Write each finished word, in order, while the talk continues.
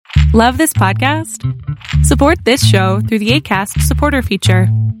Love this podcast? Support this show through the Acast supporter feature.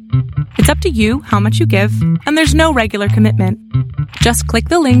 It's up to you how much you give, and there's no regular commitment. Just click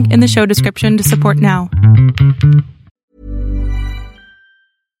the link in the show description to support now.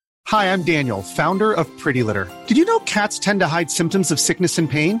 Hi, I'm Daniel, founder of Pretty Litter. Did you know cats tend to hide symptoms of sickness and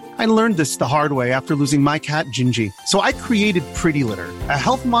pain? I learned this the hard way after losing my cat, Gingy. So I created Pretty Litter, a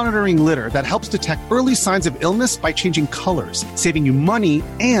health monitoring litter that helps detect early signs of illness by changing colors, saving you money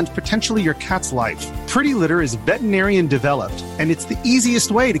and potentially your cat's life. Pretty Litter is veterinarian developed, and it's the easiest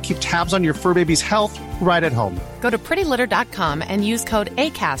way to keep tabs on your fur baby's health right at home. Go to prettylitter.com and use code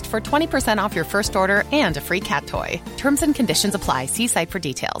ACAST for 20% off your first order and a free cat toy. Terms and conditions apply. See site for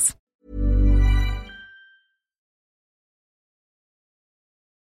details.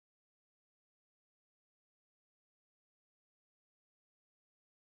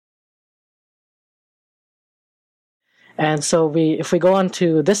 And so if we go on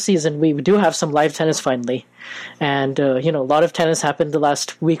to this season, we do have some live tennis finally. And, a lot of tennis happened the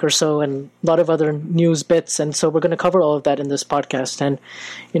last week or so and a lot of other news bits. And so we're going to cover all of that in this podcast. And,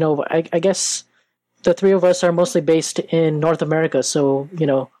 I guess the three of us are mostly based in North America. So,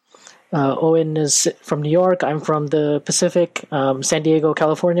 Owen is from New York. I'm from the Pacific, San Diego,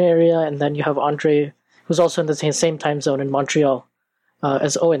 California area. And then you have Andre, who's also in the same time zone in Montreal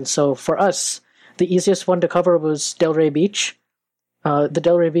as Owen. So for us, the easiest one to cover was Delray Beach, the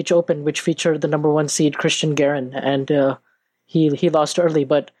Delray Beach Open, which featured the number one seed Christian Garin, and he lost early,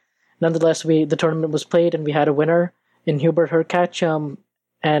 but nonetheless, the tournament was played and we had a winner in Hubert Hurkacz,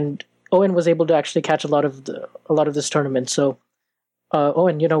 and Owen was able to actually catch a lot of this tournament. So,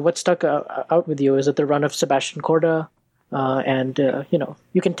 Owen, what stuck out with you? Is it the run of Sebastian Korda?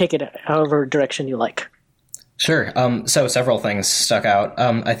 You can take it however direction you like. Sure. So several things stuck out.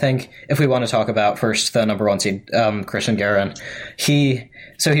 I think if we want to talk about first the number one seed, Christian Garin, he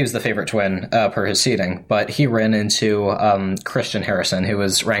was the favorite to win per his seeding, but he ran into Christian Harrison, who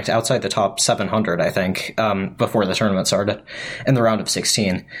was ranked outside the top 700, I think, before the tournament started in the round of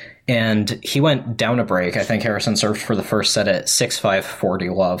 16. And he went down a break. I think Harrison served for the first set at 6-5, 40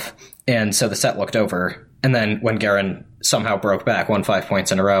 love. And so the set looked over. And then when Garin somehow broke back, won 5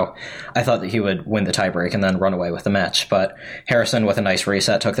 points in a row, I thought that he would win the tiebreak and then run away with the match. But Harrison, with a nice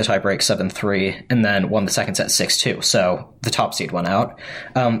reset, took the tiebreak 7-3 and then won the second set 6-2. So the top seed went out.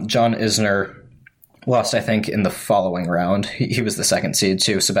 John Isner lost, I think, in the following round. He was the second seed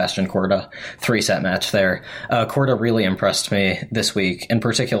to Sebastian Korda. 3-set match there. Korda really impressed me this week, in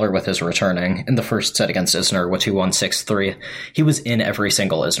particular with his returning. In the first set against Isner, which he won 6-3, he was in every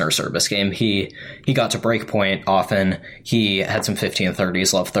single Isner service game. He got to break point often. He had some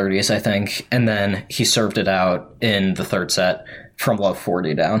 15-30s, love 30s, I think. And then he served it out in the third set from love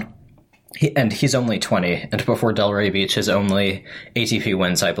 40 down. He's only 20, and before Delray Beach, his only ATP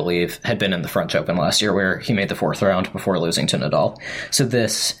wins, I believe, had been in the French Open last year, where he made the fourth round before losing to Nadal. So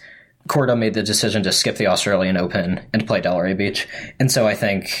Korda made the decision to skip the Australian Open and play Delray Beach, and so I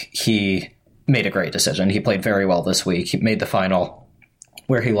think he made a great decision. He played very well this week. He made the final,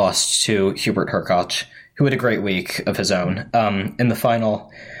 where he lost to Hubert Hurkacz, who had a great week of his own. In the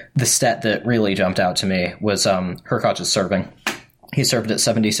final, the stat that really jumped out to me was Hurkacz's serving. He served at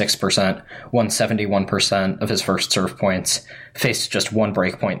 76%, won 71% of his first serve points, faced just one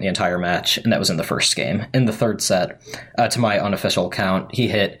break point in the entire match, and that was in the first game. In the third set, to my unofficial count, he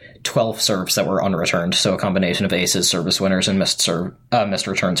hit 12 serves that were unreturned, so a combination of aces, service winners, and missed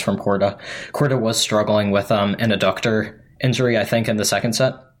returns from Korda. Korda was struggling with an adductor injury, I think, in the second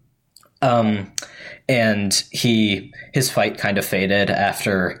set. And his fight kind of faded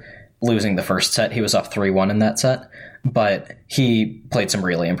after losing the first set. He was up 3-1 in that set. But he played some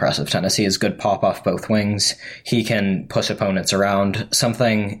really impressive tennis. He has good pop off both wings. He can push opponents around.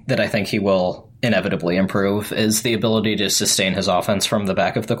 Something that I think he will inevitably improve is the ability to sustain his offense from the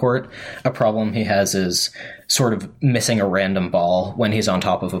back of the court. A problem he has is sort of missing a random ball when he's on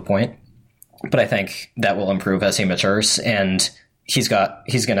top of a point. But I think that will improve as he matures, and he's going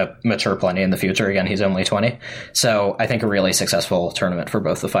to mature plenty in the future. Again, he's only 20. So I think a really successful tournament for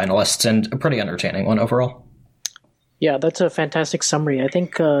both the finalists, and a pretty entertaining one overall. Yeah, that's a fantastic summary. I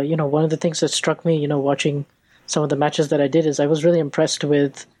think, one of the things that struck me, watching some of the matches that I did is I was really impressed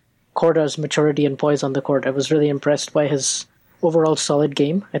with Korda's maturity and poise on the court. I was really impressed by his overall solid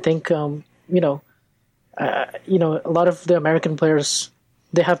game. I think, a lot of the American players,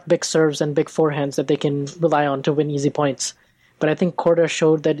 they have big serves and big forehands that they can rely on to win easy points. But I think Korda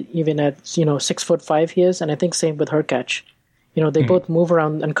showed that even at, 6'5" he is, and I think same with Hurkacz. They both move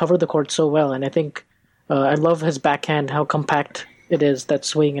around and cover the court so well, and I think I love his backhand, how compact it is, that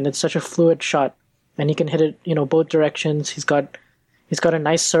swing, and it's such a fluid shot, and he can hit it, both directions. He's got, He's got a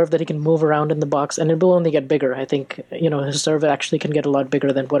nice serve that he can move around in the box, and it will only get bigger. I think, his serve actually can get a lot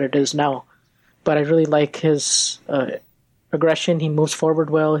bigger than what it is now. But I really like his aggression. He moves forward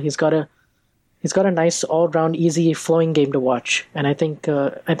well. He's got a nice all-round, easy, flowing game to watch, and I think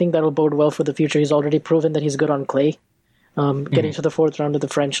that'll bode well for the future. He's already proven that he's good on clay, getting to the fourth round of the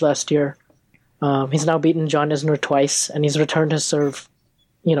French last year. He's now beaten John Isner twice, and he's returned his serve,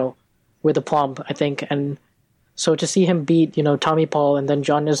 with aplomb, I think. And so to see him beat, Tommy Paul and then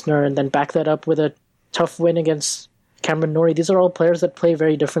John Isner, and then back that up with a tough win against Cameron Norrie, these are all players that play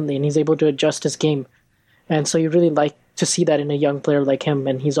very differently, and he's able to adjust his game. And so you really like to see that in a young player like him,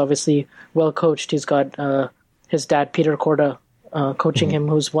 and he's obviously well coached. He's got his dad, Peter Korda, coaching him,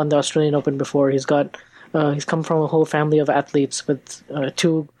 who's won the Australian Open before. He's come from a whole family of athletes with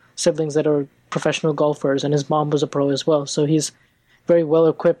 2 siblings that are professional golfers, and his mom was a pro as well. So he's very well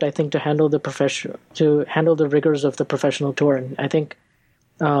equipped, I think, to handle the rigors of the professional tour. And I think,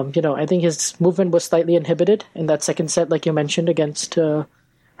 I think his movement was slightly inhibited in that second set, like you mentioned, against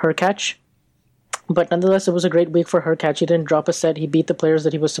Hurkacz. But nonetheless, it was a great week for Hurkacz. He didn't drop a set. He beat the players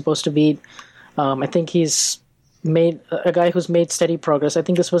that he was supposed to beat. I think he's made a guy who's made steady progress. I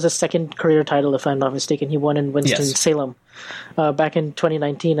think this was his second career title, if I'm not mistaken. He won in Winston-Salem back in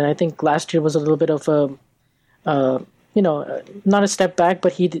 2019. And I think last year was a little bit of a, not a step back,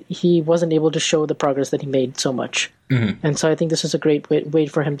 but he wasn't able to show the progress that he made so much. Mm-hmm. And so I think this is a great way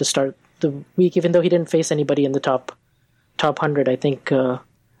for him to start the week, even though he didn't face anybody in the top 100. I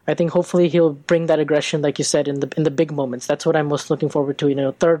think hopefully he'll bring that aggression, like you said, in the big moments. That's what I'm most looking forward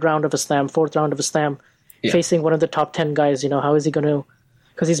to. Third round of a slam, fourth round of a slam, facing one of the top 10 guys. How is he going to?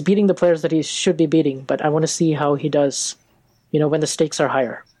 Because he's beating the players that he should be beating, but I want to see how he does. When the stakes are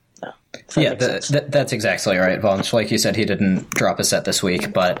higher. That's exactly right, Vansh. Like you said, he didn't drop a set this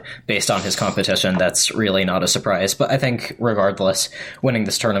week, but based on his competition, that's really not a surprise. But I think, regardless, winning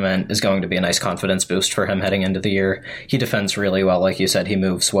this tournament is going to be a nice confidence boost for him heading into the year. He defends really well, like you said, he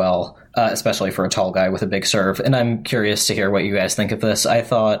moves well, especially for a tall guy with a big serve. And I'm curious to hear what you guys think of this. I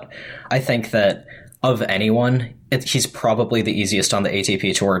think that of anyone, he's probably the easiest on the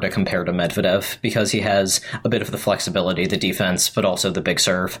ATP Tour to compare to Medvedev, because he has a bit of the flexibility, the defense, but also the big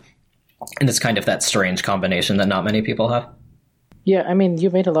serve. And it's kind of that strange combination that not many people have. Yeah, I mean, you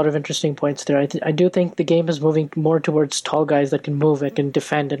made a lot of interesting points there. I do think the game is moving more towards tall guys that can move, that can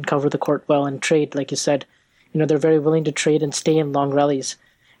defend and cover the court well and trade, like you said. They're very willing to trade and stay in long rallies.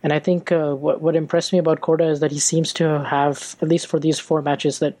 And I think what impressed me about Korda is that he seems to have, at least for these 4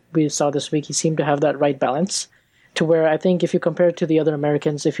 matches that we saw this week, he seemed to have that right balance, to where I think if you compare it to the other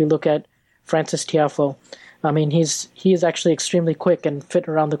Americans, if you look at Frances Tiafoe, I mean, he is actually extremely quick and fit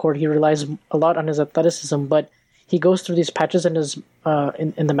around the court. He relies a lot on his athleticism, but he goes through these patches in his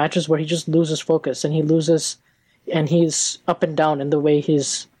in the matches where he just loses focus, and he's up and down in the way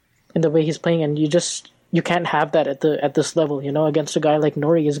he's playing, and you can't have that at this level. Against a guy like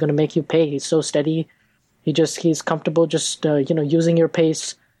Norrie, he's going to make you pay. He's so steady. He's comfortable just using your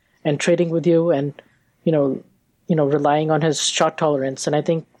pace and trading with you, and relying on his shot tolerance. And I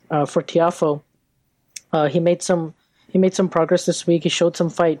think for Tiafoe, he made some progress this week. He showed some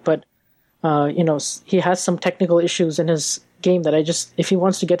fight, but he has some technical issues in his game that if he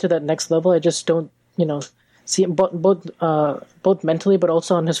wants to get to that next level, I just don't see him both mentally, but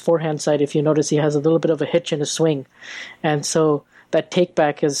also on his forehand side. If you notice, he has a little bit of a hitch in his swing, and so that take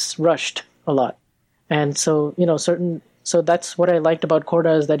back is rushed a lot. And so so that's what I liked about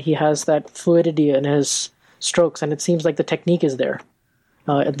Korda, is that he has that fluidity in his strokes, and it seems like the technique is there.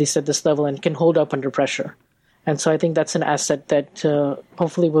 At least at this level, and can hold up under pressure. And so I think that's an asset that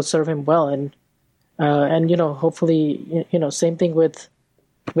hopefully will serve him well. And hopefully, same thing with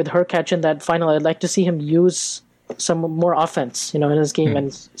Hurkacz in that final. I'd like to see him use some more offense, in his game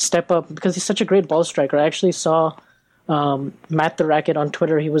and step up, because he's such a great ball striker. I actually saw Matt the Racket on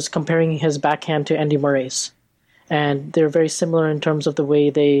Twitter. He was comparing his backhand to Andy Murray's. And they're very similar in terms of the way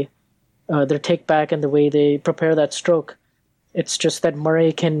their take back and the way they prepare that stroke. It's just that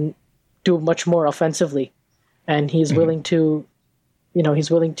Murray can do much more offensively, and he's willing to,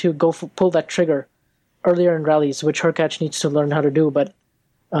 pull that trigger earlier in rallies, which Hurkacz needs to learn how to do. But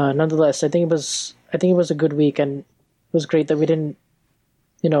nonetheless, I think it was a good week, and it was great that we didn't,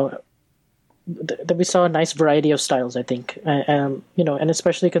 that we saw a nice variety of styles. I think, and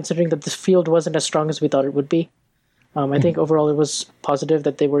especially considering that this field wasn't as strong as we thought it would be. I think overall it was positive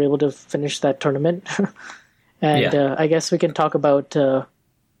that they were able to finish that tournament. And I guess we can talk about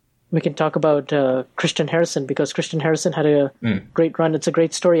Christian Harrison, because Christian Harrison had a great run. It's a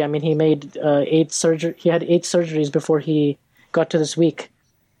great story. I mean, he made 8 surgeries before he got to this week,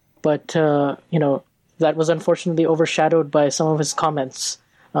 but that was unfortunately overshadowed by some of his comments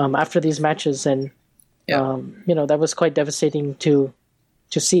after these matches, and that was quite devastating to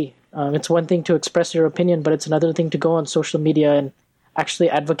see. It's one thing to express your opinion, but it's another thing to go on social media and actually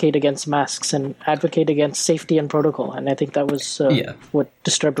advocate against masks and advocate against safety and protocol. And I think that was what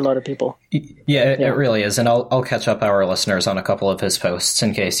disturbed a lot of people. It really is. And I'll catch up our listeners on a couple of his posts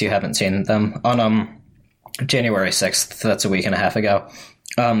in case you haven't seen them. On January 6th, that's a week and a half ago,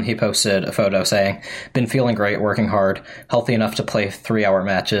 he posted a photo saying, "Been feeling great, working hard, healthy enough to play 3-hour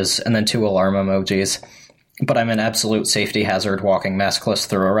matches," and then 2 alarm emojis. "But I'm an absolute safety hazard walking maskless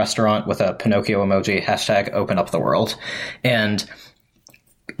through a restaurant," with a Pinocchio emoji, #open up the world. And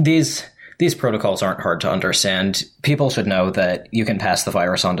these protocols aren't hard to understand. People should know that you can pass the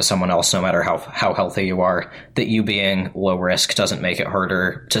virus on to someone else no matter how healthy you are, that you being low risk doesn't make it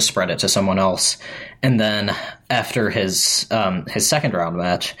harder to spread it to someone else. And then after his second round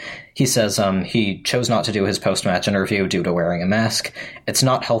match, he says he chose not to do his post-match interview due to wearing a mask. "It's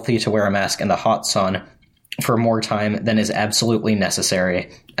not healthy to wear a mask in the hot sun for more time than is absolutely necessary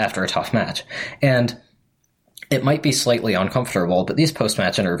after a tough match." And it might be slightly uncomfortable, but these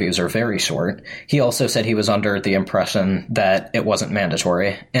post-match interviews are very short. He also said he was under the impression that it wasn't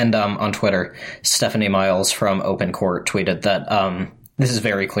mandatory. And on Twitter, Stephanie Miles from Open Court tweeted that this is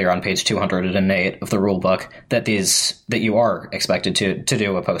very clear on page 208 of the rulebook that you are expected to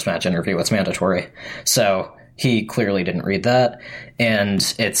do a post-match interview. It's mandatory. So he clearly didn't read that,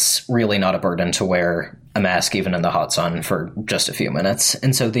 and it's really not a burden to wear a mask even in the hot sun for just a few minutes.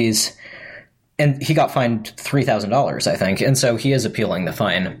 And so and he got fined $3,000, I think. And so he is appealing the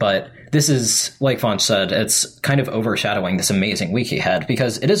fine. But this is, like Fonch said, it's kind of overshadowing this amazing week he had,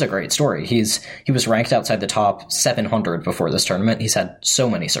 because it is a great story. He was ranked outside the top 700 before this tournament. He's had so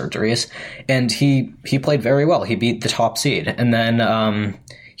many surgeries, and he played very well. He beat the top seed. And then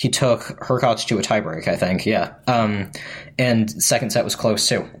he took Hurkacz to a tiebreak, I think. Yeah. And second set was close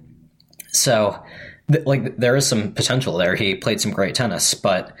too. So there is some potential there. He played some great tennis,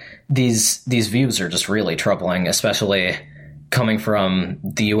 but these views are just really troubling, especially coming from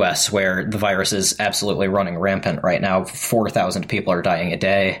the US, where the virus is absolutely running rampant right now. 4,000 people are dying a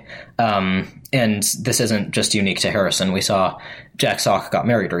day. And this isn't just unique to Harrison. We saw Jack Sock got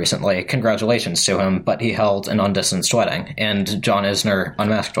married recently. Congratulations to him, but he held an undistanced wedding, and John Isner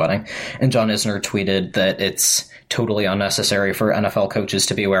unmasked wedding. And John Isner tweeted that it's totally unnecessary for NFL coaches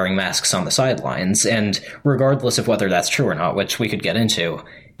to be wearing masks on the sidelines. And regardless of whether that's true or not, which we could get into,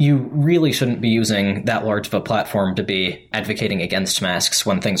 you really shouldn't be using that large of a platform to be advocating against masks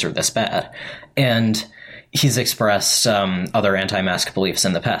when things are this bad. And he's expressed other anti-mask beliefs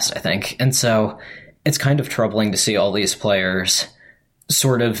in the past, I think. And so it's kind of troubling to see all these players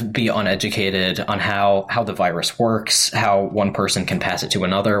sort of be uneducated on how the virus works, how one person can pass it to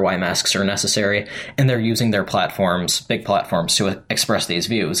another, why masks are necessary, and they're using their platforms, big platforms, to express these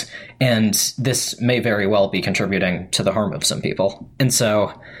views. And this may very well be contributing to the harm of some people. And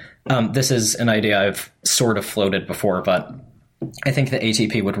so this is an idea I've sort of floated before, but I think the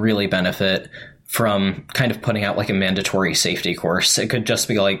ATP would really benefit from kind of putting out like a mandatory safety course. It could just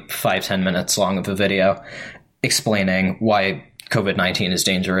be like 5-10 minutes long of a video explaining why COVID-19 is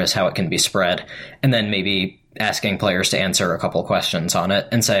dangerous, how it can be spread, and then maybe asking players to answer a couple questions on it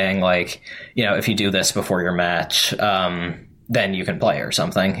and saying, like, if you do this before your match, then you can play or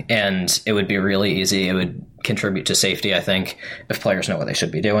something. And it would be really easy. It would contribute to safety, I think, if players know what they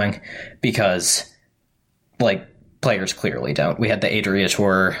should be doing, because, players clearly don't. We had the Adria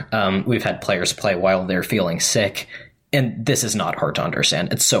Tour. We've had players play while they're feeling sick. And this is not hard to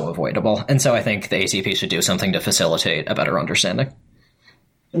understand. It's so avoidable. And so I think the ATP should do something to facilitate a better understanding.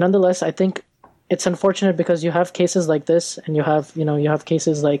 Nonetheless, I think it's unfortunate because you have cases like this, and you have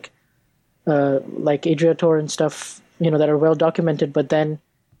cases like Adria Tour and stuff, that are well documented, but then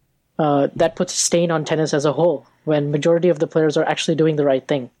that puts a stain on tennis as a whole, when majority of the players are actually doing the right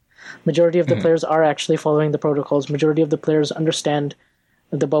thing. Majority of the players are actually following the protocols. Majority of the players understand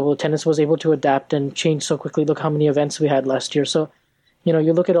the bubble. Tennis was able to adapt and change so quickly. Look how many events we had last year. So,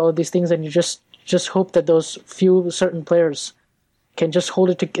 you look at all of these things, and you just hope that those few certain players can just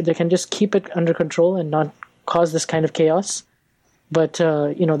they can just keep it under control and not cause this kind of chaos. But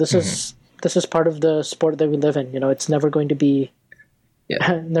this is part of the sport that we live in. It's never going to be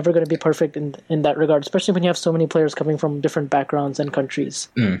never going to be perfect in that regard, especially when you have so many players coming from different backgrounds and countries.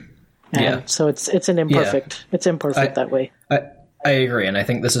 So it's imperfect. It's imperfect that way. I agree, and I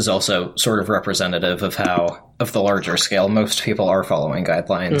think this is also sort of representative of how, of the larger scale, most people are following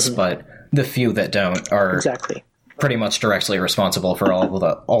guidelines, but the few that don't are pretty much directly responsible for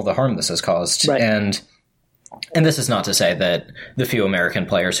all the harm this has caused. Right. And and this is not to say that the few American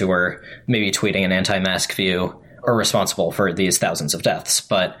players who were maybe tweeting an anti-mask view are responsible for these thousands of deaths,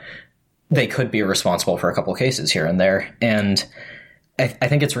 but they could be responsible for a couple cases here and there. And I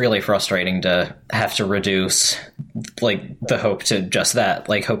think it's really frustrating to have to reduce like the hope to just that,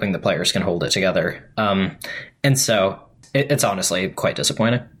 like hoping the players can hold it together. And so it's honestly quite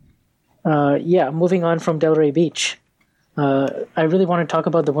disappointing. Moving on from Delray Beach. I really want to talk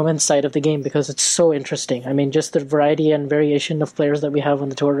about the women's side of the game because it's so interesting. I mean, just the variety and variation of players that we have on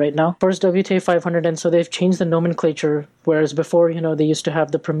the tour right now. First, WTA 500, and so they've changed the nomenclature, whereas before, they used to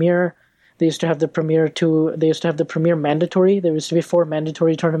have the Premier, they used to have the Premier 2, they used to have the Premier Mandatory. There used to be 4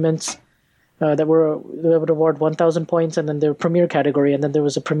 mandatory tournaments that would award 1,000 points, and then the Premier category, and then there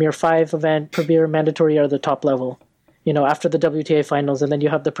was a Premier 5 event, Premier Mandatory are the top level, after the WTA finals, and then you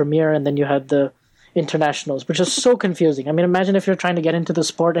have the Premier, and then you had the internationals, which is so confusing. I mean, imagine if you're trying to get into the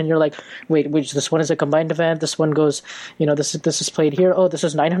sport and you're like, wait, this one is a combined event, this one goes, this is played here, oh, this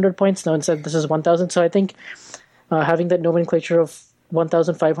is 900 points, no, instead this is 1,000. So I think having that nomenclature of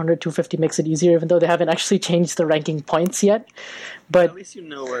 1,500, 250 makes it easier, even though they haven't actually changed the ranking points yet. But at least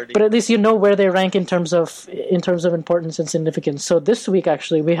you know where they rank in terms of importance and significance. So this week,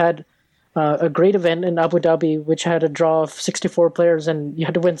 actually, we had a great event in Abu Dhabi, which had a draw of 64 players, and you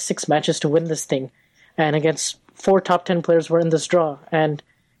had to win 6 matches to win this thing. And against 4 top 10 players were in this draw. And,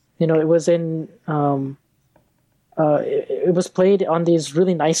 it was in... it was played on these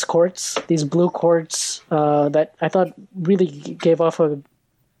really nice courts, these blue courts that I thought really gave off it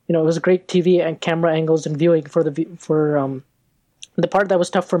was great TV and camera angles and viewing for the part that was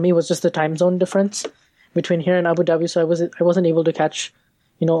tough for me was just the time zone difference between here and Abu Dhabi. So I wasn't able to catch,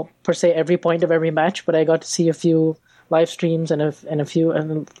 per se every point of every match, but I got to see a few live streams and a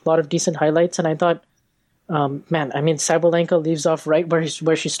lot of decent highlights. And I thought, Sabalenka leaves off right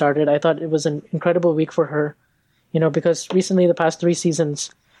where she started. I thought it was an incredible week for her. Because recently, the past 3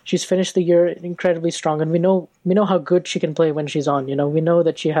 seasons, she's finished the year incredibly strong, and we know how good she can play when she's on. We know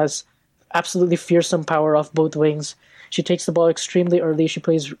that she has absolutely fearsome power off both wings. She takes the ball extremely early. She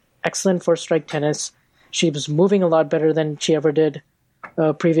plays excellent first strike tennis. She was moving a lot better than she ever did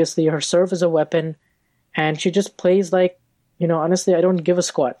previously. Her serve is a weapon, and she just plays like, honestly, I don't give a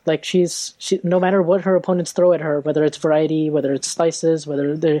squat. Like she no matter what her opponents throw at her, whether it's variety, whether it's slices,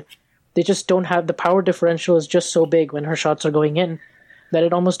 whether they just don't have the power differential is just so big when her shots are going in that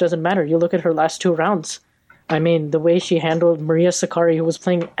it almost doesn't matter. You look at her last 2 rounds. I mean, the way she handled Maria Sakkari, who was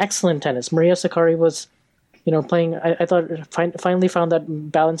playing excellent tennis. Maria Sakkari was, playing, I thought, finally found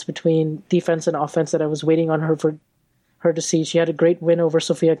that balance between defense and offense that I was waiting on her for her to see. She had a great win over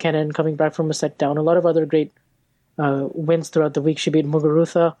Sofia Kenin coming back from a set down. A lot of other great wins throughout the week. She beat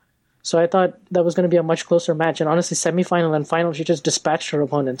Muguruza. So I thought that was going to be a much closer match. And honestly, semifinal and final, she just dispatched her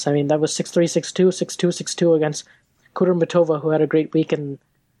opponents. I mean, that was 6-3, 6-2, 6-2, 6-2 against Kudermetova, who had a great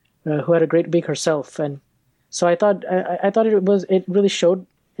week herself. And so I thought it really showed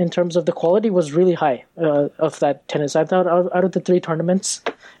in terms of the quality was really high of that tennis. I thought out of the 3 tournaments,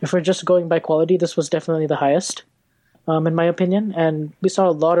 if we're just going by quality, this was definitely the highest, in my opinion. And we saw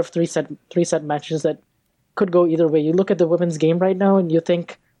a lot of three set matches that could go either way. You look at the women's game right now, and you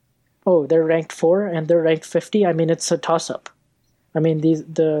think, oh, they're ranked 4 and they're ranked 50. I mean, it's a toss-up. I mean,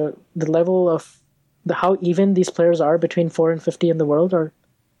 the level of how even these players are between 4 and 50 in the world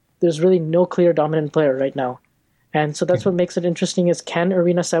there's really no clear dominant player right now. And so that's what makes it interesting is can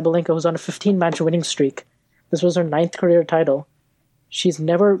Aryna Sabalenka, who's on a 15-match winning streak, this was her 9th career title, she's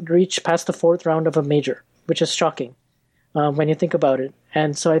never reached past the 4th round of a major, which is shocking when you think about it.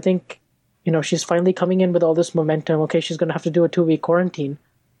 And so I think, she's finally coming in with all this momentum. Okay, she's going to have to do a 2-week quarantine,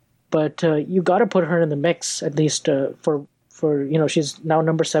 but you got to put her in the mix at least for she's now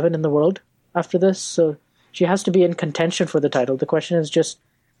number 7 in the world after this, so she has to be in contention for the title. The question is just,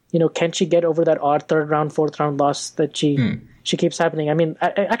 can she get over that odd 3rd round, 4th round loss that she keeps happening? I mean,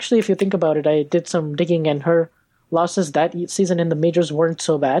 actually, if you think about it, I did some digging, and her losses that season in the majors weren't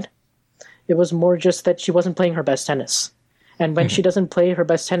so bad. It was more just that she wasn't playing her best tennis, and when she doesn't play her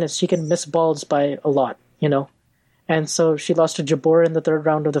best tennis, she can miss balls by a lot, And so she lost to Jabeur in the 3rd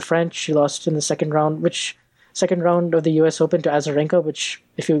round of the French. She lost in the second round of the U.S. Open to Azarenka, which,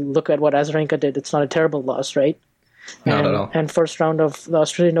 if you look at what Azarenka did, it's not a terrible loss, right? Not at all. And first round of the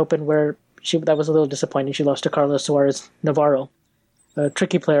Australian Open, where that was a little disappointing. She lost to Carla Suarez Navarro, a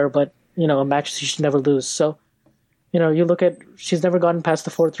tricky player, but a match she should never lose. So, you look at, she's never gotten past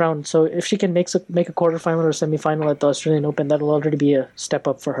the 4th round. So if she can make a quarterfinal or semifinal at the Australian Open, that'll already be a step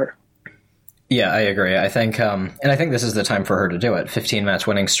up for her. Yeah, I agree. I think, and I think this is the time for her to do it. 15-match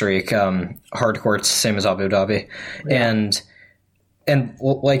winning streak, hard courts, same as Abu Dhabi, yeah. And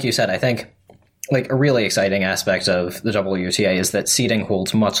like you said, I think like a really exciting aspect of the WTA is that seeding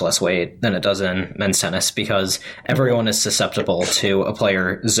holds much less weight than it does in men's tennis because everyone is susceptible to a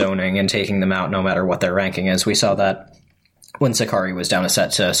player zoning and taking them out no matter what their ranking is. We saw that when Sakkari was down a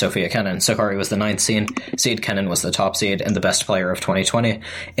set to Sofia Kenin. Sakkari was the 9th seed, Kenin was the top seed and the best player of 2020.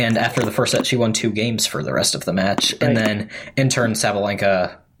 And after the first set, she won 2 games for the rest of the match. Right. And then, in turn,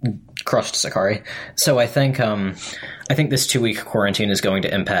 Sabalenka crushed Sakkari. So I think this 2-week quarantine is going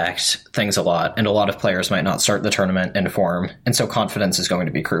to impact things a lot, and a lot of players might not start the tournament in form, and so confidence is going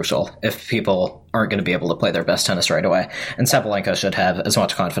to be crucial if people aren't going to be able to play their best tennis right away. And Sabalenka should have as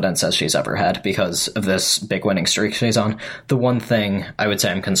much confidence as she's ever had because of this big winning streak she's on. The one thing I would say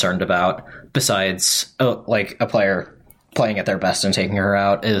I'm concerned about, besides like a player playing at their best and taking her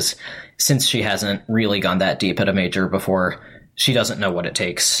out, is since she hasn't really gone that deep at a major before, she doesn't know what it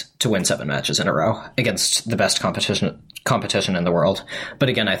takes to win 7 matches in a row against the best competition in the world. But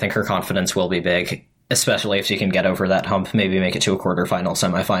again, I think her confidence will be big, especially if she can get over that hump, maybe make it to a quarterfinal,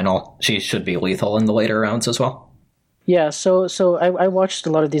 semifinal. She should be lethal in the later rounds as well. Yeah, so I watched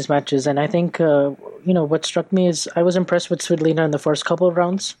a lot of these matches, and I think what struck me is I was impressed with Svitolina in the first couple of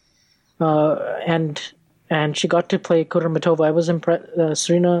rounds, and she got to play Kudermetova. I was impressed.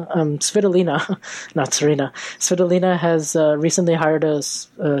 Svitolina, not Serena. Svitolina has recently hired a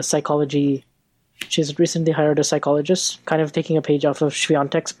psychology. She's recently hired a psychologist, kind of taking a page off of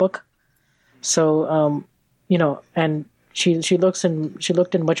Swiatek's book. So, and she looked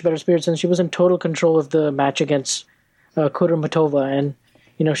in much better spirits, and she was in total control of the match against Kudermetova.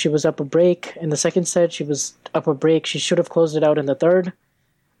 And she was up a break in the second set. She was up a break. She should have closed it out in the third.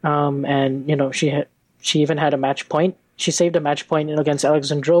 She even had a match point. She saved a match point against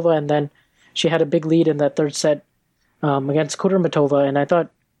Alexandrova, and then she had a big lead in that third set against Kudermetova. And I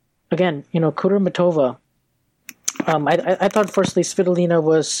thought, again, Kudermetova, I thought firstly Svitolina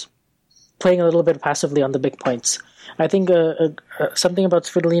was playing a little bit passively on the big points. I think something about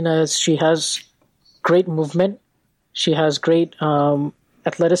Svitolina is she has great movement. She has great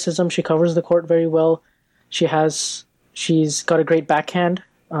athleticism. She covers the court very well. She's got a great backhand.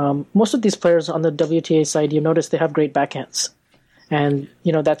 Most of these players on the WTA side, you notice they have great backhands, and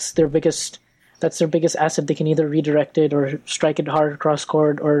that's their biggest asset. They can either redirect it or strike it hard across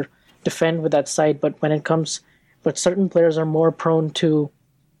court or defend with that side. But certain players are more prone to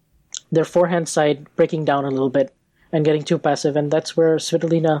their forehand side breaking down a little bit and getting too passive, and that's where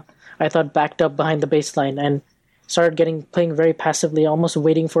Svitolina, I thought, backed up behind the baseline and started playing very passively, almost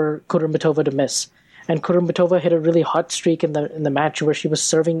waiting for Kudermetova to miss. And Kudermetova hit a really hot streak in the match where she was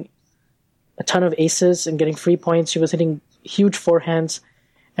serving a ton of aces and getting free points. She was hitting huge forehands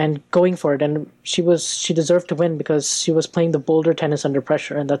and going for it. And she deserved to win because she was playing the bolder tennis under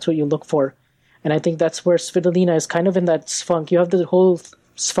pressure, and that's what you look for. And I think that's where Svitolina is kind of in that funk. You have the whole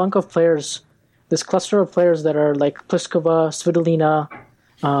funk of players, this cluster of players that are like Pliskova, Svitolina,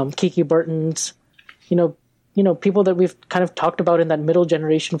 Kiki Bertens, people that we've kind of talked about in that middle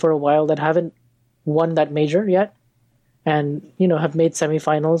generation for a while that haven't won that major yet, and have made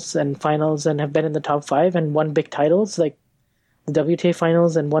semifinals and finals and have been in the top 5 and won big titles like the WTA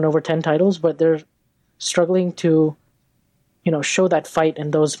finals and won over 10 titles, but they're struggling to show that fight in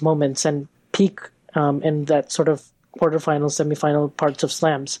those moments and peak in that sort of quarterfinal, semifinal parts of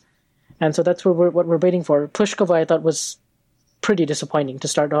slams. And so that's what we're waiting for. Pliskova, I thought, was pretty disappointing to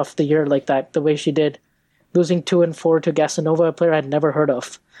start off the year like that, the way she did, losing 2 and 4 to Gasanova, a player I'd never heard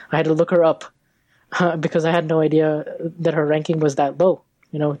of. I had to look her up because I had no idea that her ranking was that low,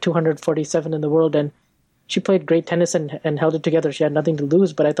 247 in the world. And she played great tennis and held it together. She had nothing to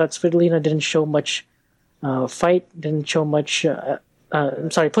lose, but I thought Svitolina didn't show much fight, didn't show much...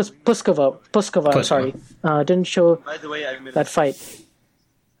 Pliskova, I'm sorry. Didn't show that fight.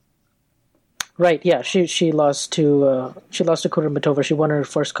 Right, yeah, she lost to Kudermetova. She won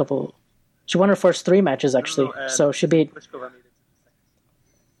her first 3 matches, actually. So she beat...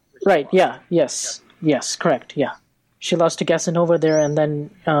 Right, yeah, yes, correct, yeah. She lost to Gasanova there, and then,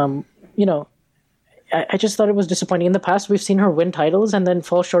 I just thought it was disappointing. In the past, we've seen her win titles and then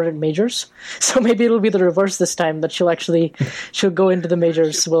fall short at majors. So maybe it'll be the reverse this time, that she'll go into the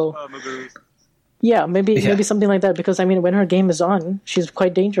majors. Maybe something like that, because, when her game is on, she's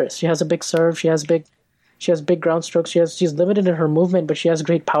quite dangerous. She has a big serve, she has big ground strokes, she's limited in her movement, but she has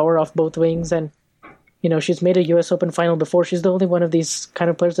great power off both wings, and she's made a U.S. Open final before. She's the only one of these kind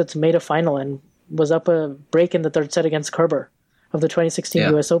of players that's made a final and was up a break in the third set against Kerber of the 2016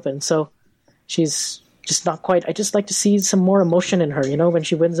 U.S. Open. So she's just not quite. I just like to see some more emotion in her. When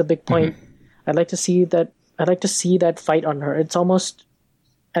she wins a big point, I'd like to see that. I'd like to see that fight on her. It's almost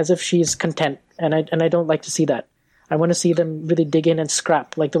as if she's content, and I don't like to see that. I want to see them really dig in and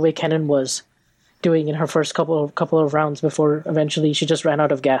scrap, like the way Kenin was doing in her first couple of rounds before eventually she just ran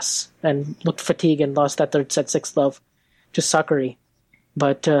out of gas and looked fatigued and lost that third set 6-love to Sakkari.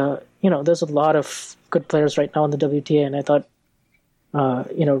 But, there's a lot of good players right now in the WTA, and I thought,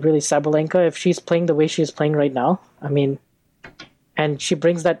 really Sabalenka, if she's playing the way she's playing right now, and she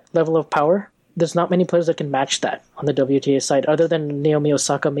brings that level of power, there's not many players that can match that on the WTA side, other than Naomi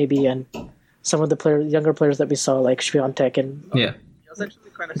Osaka maybe, and some of the younger players that we saw, like Swiatek and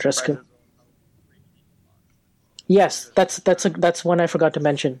Andreescu. Yes, that's one I forgot to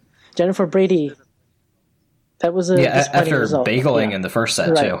mention. Jennifer Brady. That was after result. bageling in the first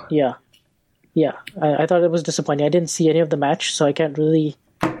set too. Yeah. I thought it was disappointing. I didn't see any of the match, so I can't really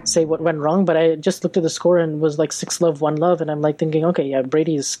say what went wrong. But I just looked at the score and was like 6-love, 1-love, and I'm like thinking, okay, yeah,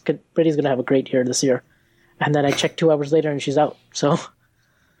 Brady's gonna have a great year this year. And then I checked 2 hours later and she's out. So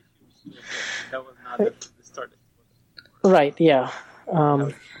that was not the start. Right. Yeah.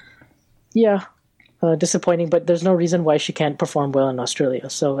 Disappointing, but there's no reason why she can't perform well in Australia.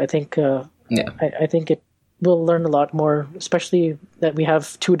 So I think I think we'll learn a lot more, especially that we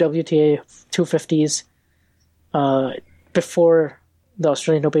have 2 WTA 250s before the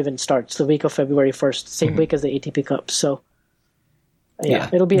Australian Open even starts, the week of February 1st, same week as the ATP Cup. So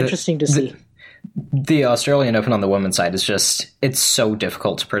it'll be interesting to see. The Australian Open on the women's side is it's so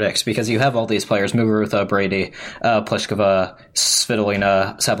difficult to predict because you have all these players, Muguruza, Brady, Pliskova,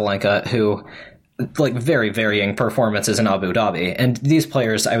 Svitolina, Sabalenka, who like very varying performances in Abu Dhabi. And these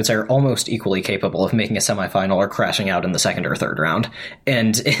players, I would say, are almost equally capable of making a semifinal or crashing out in the second or third round.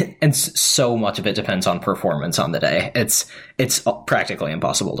 And so much of it depends on performance on the day. It's practically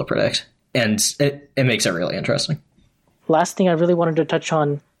impossible to predict. And it makes it really interesting. Last thing I really wanted to touch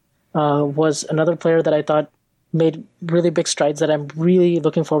on was another player that I thought made really big strides that I'm really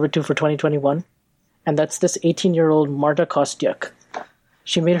looking forward to for 2021. And that's this 18-year-old Marta Kostyuk.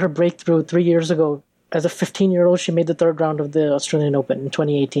 She made her breakthrough 3 years ago. As a 15-year-old, she made the third round of the Australian Open in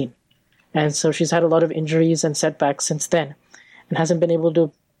 2018. And so she's had a lot of injuries and setbacks since then and hasn't been able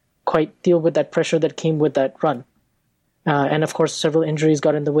to quite deal with that pressure that came with that run. And of course, several injuries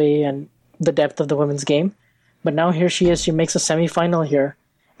got in the way and the depth of the women's game. But now here she is. She makes a semifinal here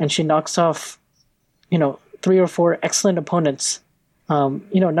and she knocks off, 3 or 4 excellent opponents.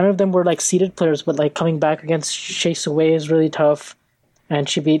 None of them were like seeded players, but like coming back against Shea Suwei is really tough. And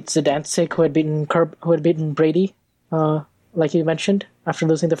she beat Zidansek, who had beaten Brady, like you mentioned, after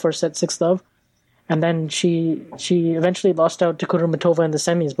losing the first set 6-love. And then she eventually lost out to Kudermetova in the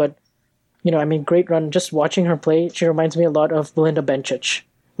semis. But, great run. Just watching her play, she reminds me a lot of Belinda Bencic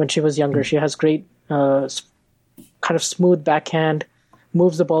when she was younger. She has great, kind of smooth backhand,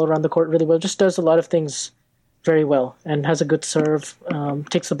 moves the ball around the court really well, just does a lot of things very well, and has a good serve,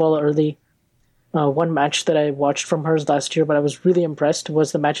 takes the ball early. One match that I watched from hers last year, but I was really impressed,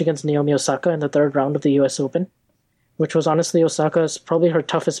 was the match against Naomi Osaka in the third round of the US Open, which was honestly Osaka's probably her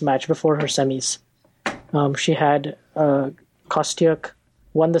toughest match before her semis. She had Kostyuk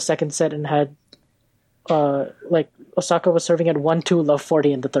won the second set and had Osaka was serving at 1-2 love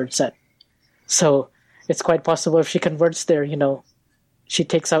 40 in the third set. So it's quite possible if she converts there, she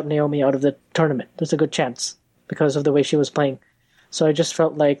takes out Naomi out of the tournament. There's a good chance because of the way she was playing. So I just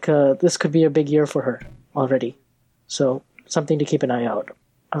felt like this could be a big year for her already. So something to keep an eye out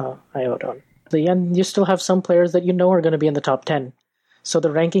on. And you still have some players that are going to be in the top 10. So the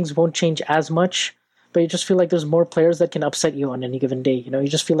rankings won't change as much, but you just feel like there's more players that can upset you on any given day. You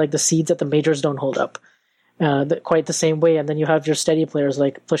just feel like the seeds at the majors don't hold up quite the same way. And then you have your steady players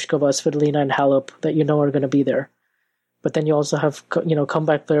like Pliskova, Svitolina, and Halep that are going to be there. But then you also have,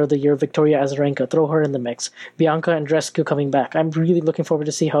 comeback player of the year, Victoria Azarenka. Throw her in the mix. Bianca Andreescu coming back. I'm really looking forward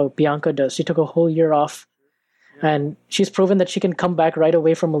to see how Bianca does. She took a whole year off, and she's proven that she can come back right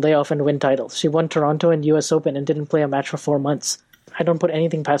away from a layoff and win titles. She won Toronto and US Open and didn't play a match for 4 months. I don't put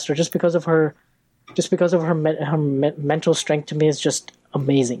anything past her just because of her mental strength. To me is just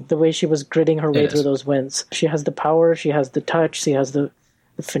amazing. The way she was gritting her way through those wins. She has the power. She has the touch. She has the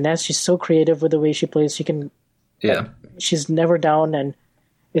finesse. She's so creative with the way she plays. She can. Yeah. She's never down, and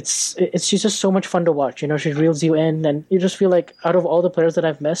she's just so much fun to watch. She reels you in, and you just feel like out of all the players that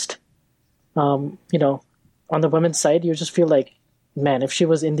I've missed, on the women's side, you just feel like, man, if she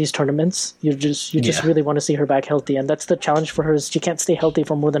was in these tournaments, you just really want to see her back healthy. And that's the challenge for her, is she can't stay healthy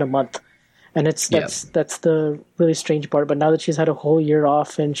for more than a month. And that's the really strange part. But now that she's had a whole year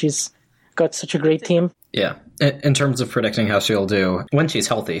off and she's got such a great team. Yeah. In terms of predicting how she'll do, when she's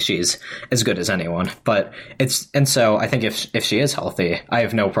healthy, she's as good as anyone. So I think if she is healthy, I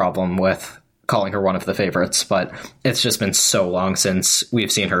have no problem with calling her one of the favorites, but it's just been so long since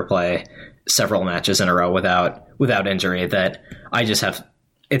we've seen her play several matches in a row without injury that I just have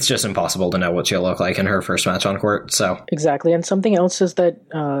it's just impossible to know what she'll look like in her first match on court. So exactly. And something else is that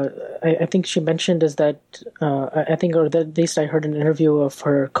I think she mentioned is that I think, or at least I heard an interview of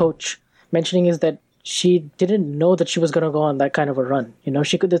her coach mentioning is that she didn't know that she was going to go on that kind of a run.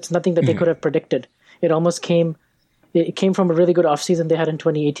 It's nothing that they could have predicted. It almost came from a really good offseason they had in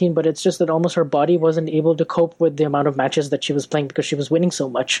 2018, but it's just that almost her body wasn't able to cope with the amount of matches that she was playing because she was winning so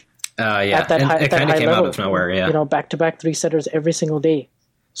much. At that high, it kind of came level, out of nowhere, yeah. Back-to-back 3-setters every single day.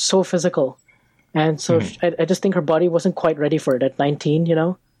 So physical. And so I just think her body wasn't quite ready for it at 19,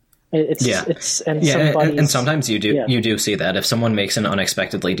 And sometimes you do see that if someone makes an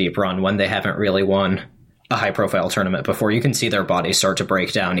unexpectedly deep run when they haven't really won a high-profile tournament before, you can see their body start to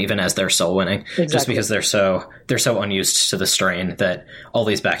break down even as they're still winning, just because they're so unused to the strain that all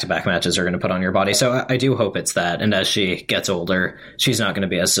these back-to-back matches are going to put on your body. So I do hope it's that, and as she gets older, she's not going to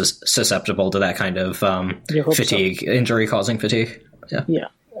be as susceptible to that kind of fatigue, injury-causing fatigue.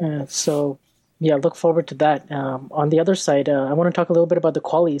 Look forward to that. On the other side, I want to talk a little bit about the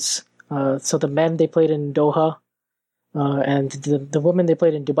qualies. So the men, they played in Doha, and the women, they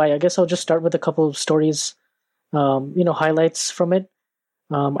played in Dubai. I guess I'll just start with a couple of stories, highlights from it.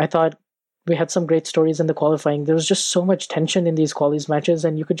 I thought we had some great stories in the qualifying. There was just so much tension in these qualies matches,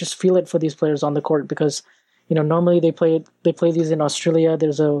 and you could just feel it for these players on the court because, normally they play these in Australia.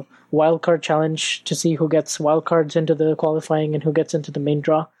 There's a wild card challenge to see who gets wild cards into the qualifying and who gets into the main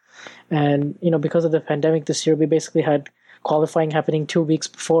draw. And, because of the pandemic this year, we basically had qualifying happening 2 weeks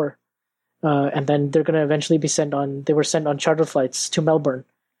before. And then they're going to eventually be they were sent on charter flights to Melbourne.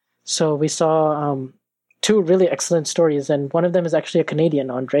 So we saw two really excellent stories. And one of them is actually a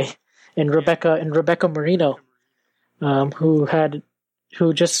Canadian, Andre, and Rebecca Marino,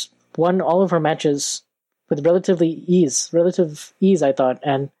 who just won all of her matches with relative ease, I thought.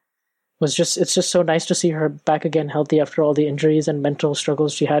 And it's just so nice to see her back again healthy after all the injuries and mental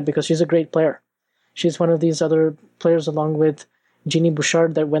struggles she had, because she's a great player. She's one of these other players along with Genie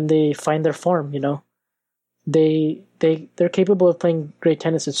Bouchard that when they find their form, they're capable of playing great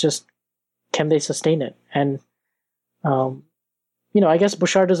tennis. It's just, can they sustain it? And, I guess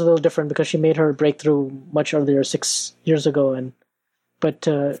Bouchard is a little different because she made her breakthrough much earlier, 6 years ago. But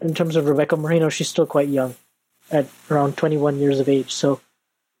in terms of Rebecca Marino, she's still quite young at around 21 years of age. So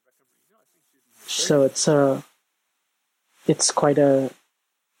it's quite a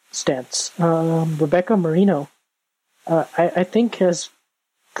stance. Rebecca Marino, I think has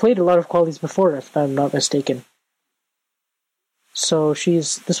played a lot of qualies before, if I'm not mistaken. So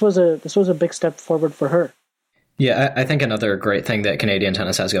this was a big step forward for her. Yeah, I think another great thing that Canadian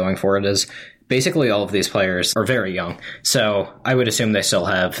tennis has going for it is basically all of these players are very young. So I would assume they still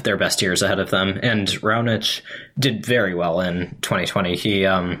have their best years ahead of them. And Raonic did very well in 2020. He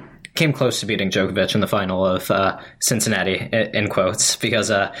came close to beating Djokovic in the final of Cincinnati, in quotes,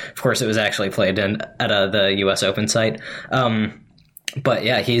 because, of course, it was actually played at the U.S. Open site. But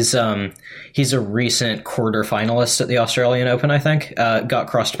yeah, he's a recent quarter finalist at the Australian Open, I think. Got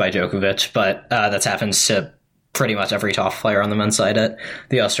crushed by Djokovic, but that's happened to pretty much every top player on the men's side at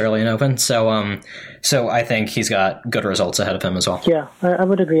the Australian Open. So I think he's got good results ahead of him as well. Yeah, I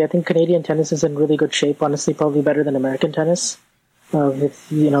would agree. I think Canadian tennis is in really good shape, honestly, probably better than American tennis.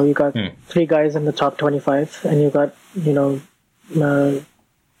 You got three guys in the top 25, and you got,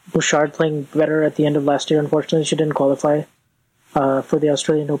 Bouchard playing better at the end of last year. Unfortunately, she didn't qualify for the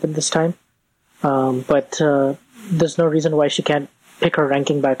Australian Open this time. But there's no reason why she can't pick her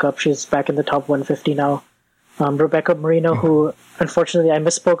ranking back up. She's back in the top 150 now. Rebecca Marino, who, unfortunately, I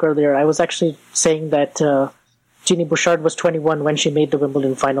misspoke earlier. I was actually saying that Genie Bouchard was 21 when she made the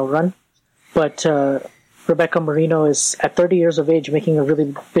Wimbledon final run. But Rebecca Marino is at 30 years of age making a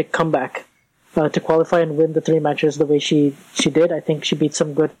really big comeback to qualify and win the 3 matches the way she did. I think she beat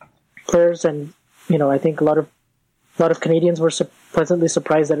some good players, and I think a lot of Canadians were pleasantly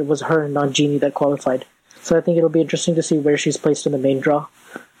surprised that it was her and not Genie that qualified. So I think it'll be interesting to see where she's placed in the main draw,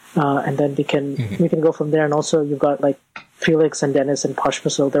 and then we can go from there. And also you've got like Felix and Dennis and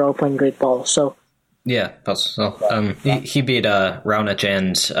Pospisil; they're all playing great ball. So. Yeah, he beat Raonic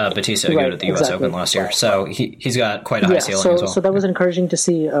and Bautista Agut at the U.S. Open last year, so he's got quite a high ceiling as well. So that was encouraging to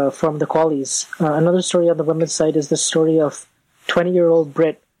see from the qualies. Another story on the women's side is the story of 20-year-old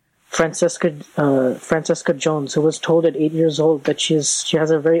Brit Francesca Jones, who was told at 8 years old that she has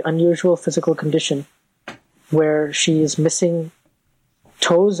a very unusual physical condition where she is missing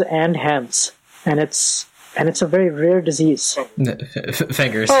toes and hands, and it's a very rare disease.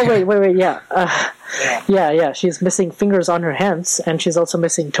 Fingers. Oh, wait, yeah. Yeah. She's missing fingers on her hands, and she's also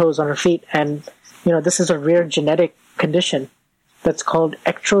missing toes on her feet. And, this is a rare genetic condition that's called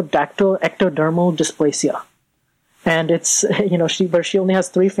ectrodactyl ectodermal dysplasia. And it's, she only has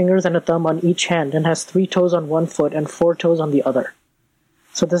 3 fingers and a thumb on each hand and has 3 toes on one foot and 4 toes on the other.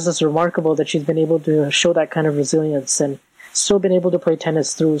 So this is remarkable that she's been able to show that kind of resilience and still been able to play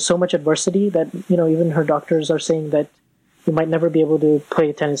tennis through so much adversity that, even her doctors are saying that you might never be able to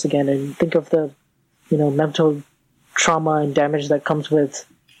play tennis again. And think of the, mental trauma and damage that comes with,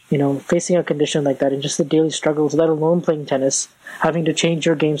 facing a condition like that and just the daily struggles, let alone playing tennis, having to change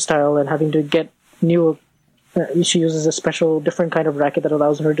your game style and having to get new. She uses a special, different kind of racket that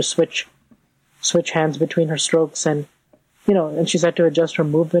allows her to switch hands between her strokes, and and she's had to adjust her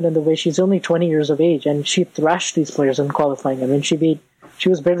movement and the way. She's only 20 years of age, and she thrashed these players in qualifying. I mean, she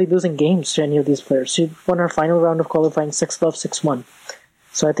was barely losing games to any of these players. She won her final round of qualifying 6-love, 6-1.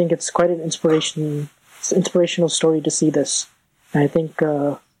 So I think it's quite an inspirational story to see this. And I think,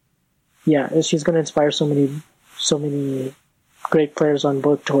 she's going to inspire so many great players on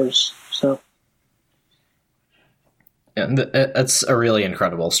both tours. So. Yeah, that's a really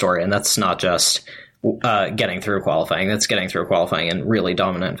incredible story, and that's not just getting through qualifying. That's getting through qualifying in really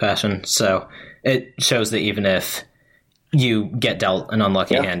dominant fashion. So it shows that even if you get dealt an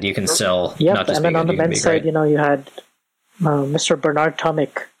unlucky hand, you can still not just and then on the men's side, you had Mr. Bernard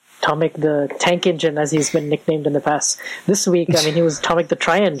Tomic, the tank engine, as he's been nicknamed in the past. This week, he was Tomic the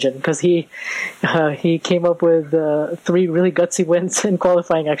tri-engine, because he came up with 3 really gutsy wins in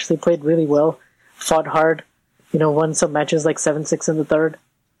qualifying, actually played really well, fought hard, won some matches like 7-6 in the third.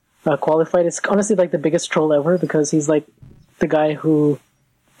 Qualified. It's honestly like the biggest troll ever, because he's like the guy who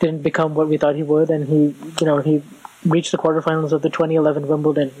didn't become what we thought he would, and he reached the quarterfinals of the 2011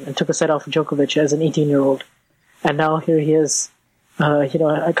 Wimbledon and took a set off Djokovic as an 18-year-old, and now here he is.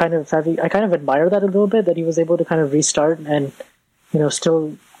 I kind of admire that a little bit, that he was able to kind of restart and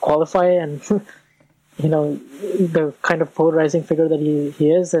still qualify, and the kind of polarizing figure that he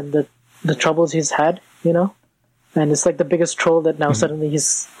is, and the troubles he's had, And it's like the biggest troll that now suddenly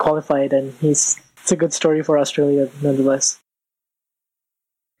he's qualified, and it's a good story for Australia nonetheless.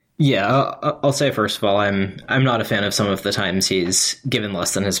 Yeah, I'll say first of all, I'm not a fan of some of the times he's given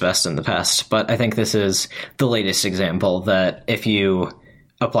less than his best in the past, but I think this is the latest example that if you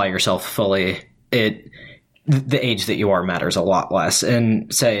apply yourself fully, the age that you are matters a lot less.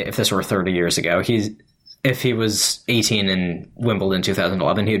 And say if this were 30 years ago, if he was 18 in Wimbledon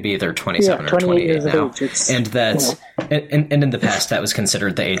 2011, he would be either 27 or 28 now. And that's and in the past, that was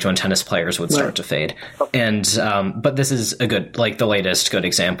considered the age when tennis players would start to fade. And but this is a good, like the latest good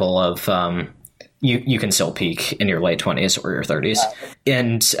example of you can still peak in your late 20s or your 30s.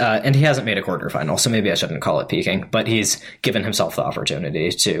 And he hasn't made a quarterfinal, so maybe I shouldn't call it peaking, but he's given himself the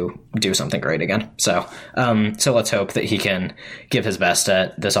opportunity to do something great again. So let's hope that he can give his best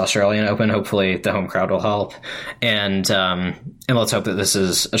at this Australian Open. Hopefully the home crowd will help. And let's hope that this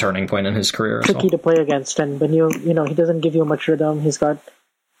is a turning point in his career. Tricky to play against, and when he doesn't give you much rhythm. He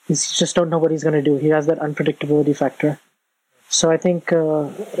just don't know what he's going to do. He has that unpredictability factor. So I think,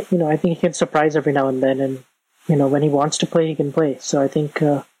 I think he can surprise every now and then, and when he wants to play, he can play. So I think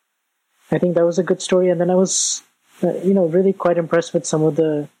that was a good story. And then I was, really quite impressed with some of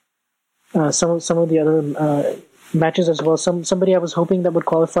the other matches as well. Somebody I was hoping that would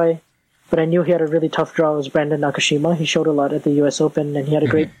qualify, but I knew he had a really tough draw. Was Brandon Nakashima. He showed a lot at the U.S. Open, and he had a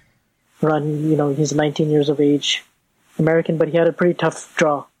great run. He's 19 years of age, American, but he had a pretty tough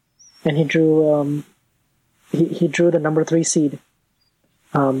draw, and he drew. He drew the number 3 seed.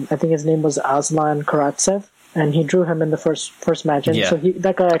 I think his name was Aslan Karatsev, and he drew him in the first match. And so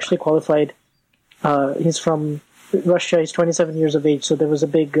that guy actually qualified. He's from Russia. He's 27 years of age, so there was a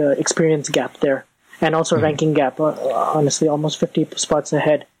big experience gap there, and also a ranking gap. Honestly, almost 50 spots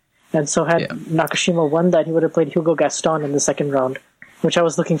ahead. And so had Nakashima won that, he would have played Hugo Gaston in the second round, which I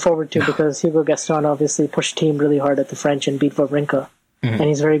was looking forward to because Hugo Gaston obviously pushed Thiem really hard at the French and beat Wawrinka, and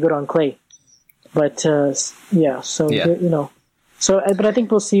he's very good on clay. But but I think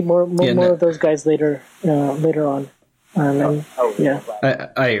we'll see more of those guys later on.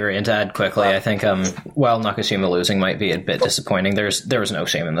 I agree. And to add quickly, I think while Nakashima losing might be a bit disappointing, there was no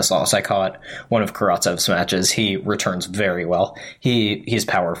shame in this loss. I caught one of Karatsev's matches. He returns very well. He's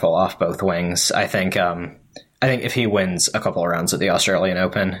powerful off both wings. I think if he wins a couple of rounds at the Australian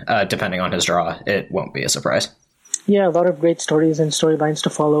Open, depending on his draw, it won't be a surprise. Yeah, a lot of great stories and storylines to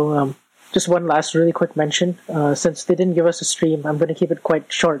follow. Just one last really quick mention. Since they didn't give us a stream, I'm going to keep it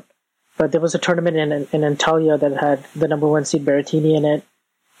quite short. But there was a tournament in Antalya that had the number 1 seed Berrettini in it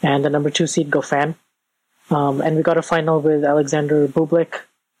and the number 2 seed Goffin. And we got a final with Alexander Bublik,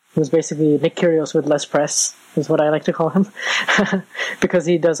 who's basically Nick Kyrgios with less press, is what I like to call him, because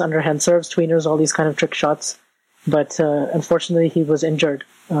he does underhand serves, tweeners, all these kind of trick shots. But unfortunately, he was injured.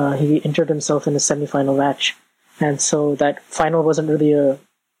 He injured himself in the semifinal match. And so that final wasn't really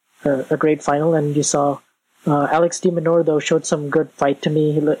a great final, and you saw Alex de Minaur, though, showed some good fight to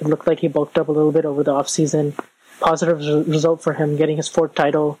me. It looked like he bulked up a little bit over the offseason. Positive result for him, getting his 4th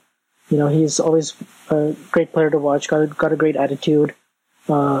title. He's always a great player to watch, got a great attitude.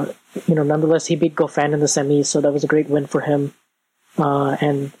 Nonetheless, he beat Goffin in the semis, so that was a great win for him.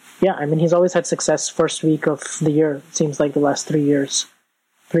 And yeah, I mean, he's always had success first week of the year, it seems like the last 3 years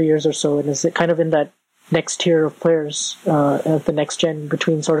or so, and is kind of in that next tier of players of the next gen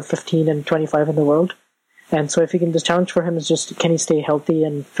between sort of 15 and 25 in the world. And so if you can, the challenge for him is just, can he stay healthy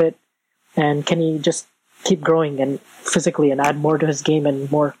and fit, and can he just keep growing and physically and add more to his game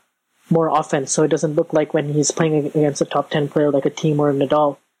and more offense, so it doesn't look like when he's playing against a top 10 player like a Thiem or a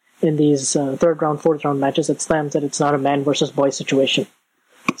Nadal in these 3rd round, 4th round matches at slams, that it's not a man versus boy situation.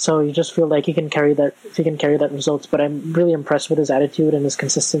 So you just feel like he can carry that results. But I'm really impressed with his attitude and his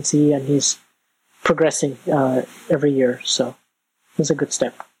consistency, and he's progressing every year. So it's a good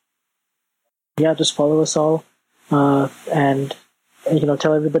step. Yeah, just follow us all, and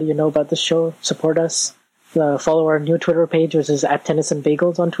tell everybody you know about this show. Support us. Follow our new Twitter page, which is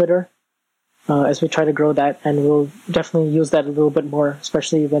 @TennisAndBagels on Twitter, as we try to grow that, and we'll definitely use that a little bit more,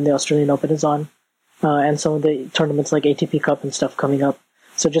 especially when the Australian Open is on, and some of the tournaments like ATP Cup and stuff coming up.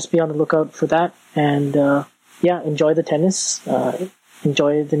 So just be on the lookout for that, and enjoy the tennis,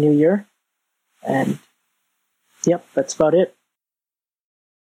 enjoy the new year, and yep, that's about it.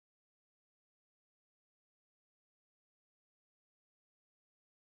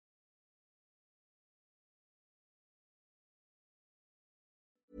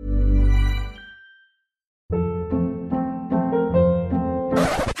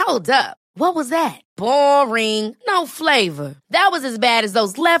 Hold up. What was that? Boring. No flavor. That was as bad as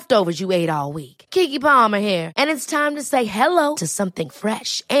those leftovers you ate all week. Keke Palmer here, and it's time to say hello to something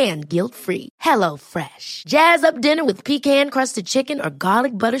fresh and guilt-free. HelloFresh. Jazz up dinner with pecan-crusted chicken or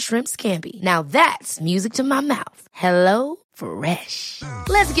garlic butter shrimp scampi. Now that's music to my mouth. HelloFresh.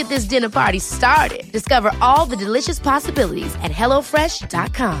 Let's get this dinner party started. Discover all the delicious possibilities at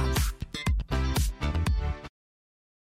HelloFresh.com.